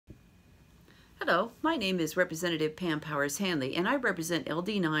Hello, my name is Representative Pam Powers-Hanley, and I represent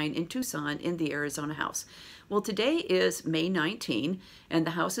LD9 in Tucson in the Arizona House. Well, today is May 19, and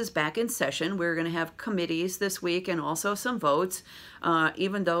the House is back in session. We're going to have committees this week and also some votes,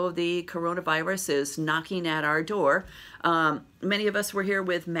 even though the coronavirus is knocking at our door. Many of us were here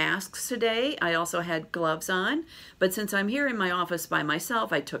with masks today. I also had gloves on, but since I'm here in my office by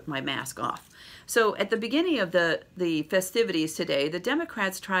myself, I took my mask off. So at the beginning of the festivities today, the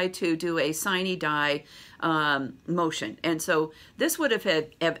Democrats tried to do a sine die motion. And so this would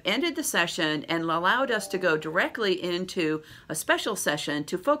have ended the session and allowed us to go directly into a special session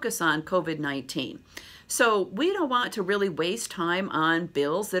to focus on COVID-19. So we don't want to really waste time on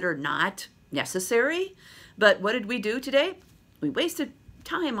bills that are not necessary. But what did we do today? We wasted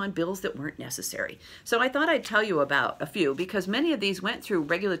time on bills that weren't necessary. So I thought I'd tell you about a few because many of these went through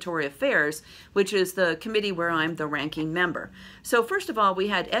Regulatory Affairs, which is the committee where I'm the ranking member. So first of all, we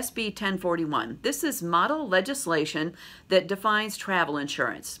had SB 1041. This is model legislation that defines travel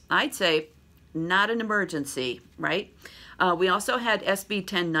insurance. I'd say not an emergency, right? We also had SB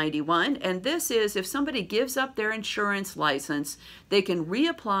 1091, and this is if somebody gives up their insurance license, they can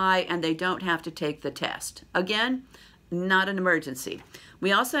reapply and they don't have to take the test. Again, not an emergency.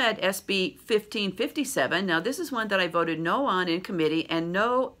 We also had SB 1557. Now, this is one that I voted no on in committee and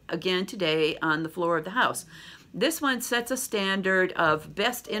no again today on the floor of the House. This one sets a standard of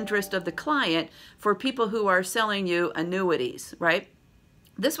best interest of the client for people who are selling you annuities, right?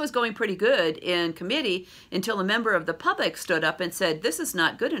 This was going pretty good in committee until a member of the public stood up and said, this is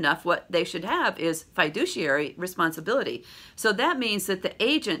not good enough. What they should have is fiduciary responsibility. So that means that the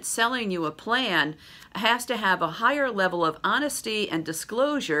agent selling you a plan has to have a higher level of honesty and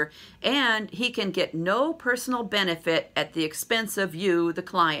disclosure, and he can get no personal benefit at the expense of you, the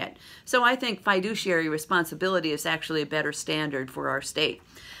client. So I think fiduciary responsibility is actually a better standard for our state.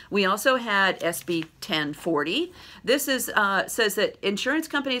 We also had SB 1040. This is says that insurance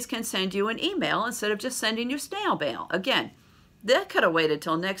companies can send you an email instead of just sending you snail mail. Again, that could have waited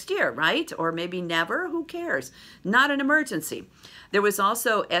till next year, right? Or maybe never, who cares? Not an emergency. There was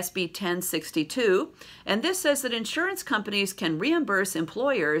also SB 1062, and this says that insurance companies can reimburse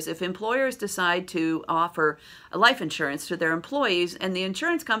employers if employers decide to offer a life insurance to their employees, and the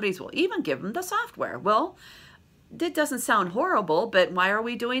insurance companies will even give them the software. Well, it doesn't sound horrible, but why are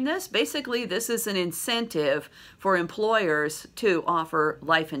we doing this? Basically, this is an incentive for employers to offer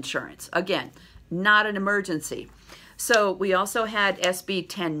life insurance. Again, not an emergency. So we also had SB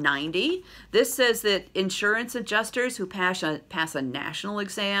 1090. This says that insurance adjusters who pass a national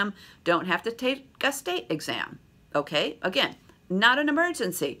exam don't have to take a state exam. Okay, again, not an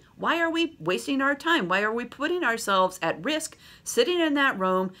emergency. Why are we wasting our time? Why are we putting ourselves at risk sitting in that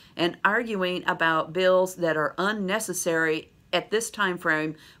room and arguing about bills that are unnecessary at this time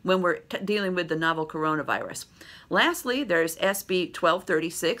frame when we're dealing with the novel coronavirus? Lastly, there's SB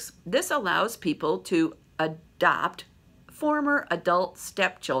 1236. This allows people to adopt former adult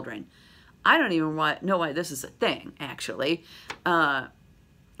stepchildren. I don't even know why this is a thing, actually.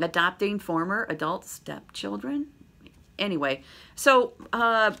 Adopting former adult stepchildren? Anyway, so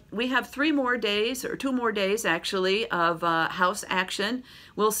we have 3 more days, or 2 more days actually, of House action.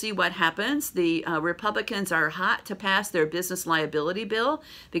 We'll see what happens. The Republicans are hot to pass their business liability bill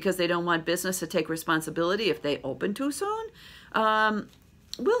because they don't want business to take responsibility if they open too soon.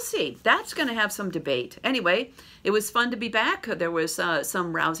 We'll see. That's going to have some debate. Anyway, it was fun to be back. There was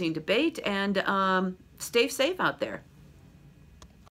some rousing debate, and stay safe out there.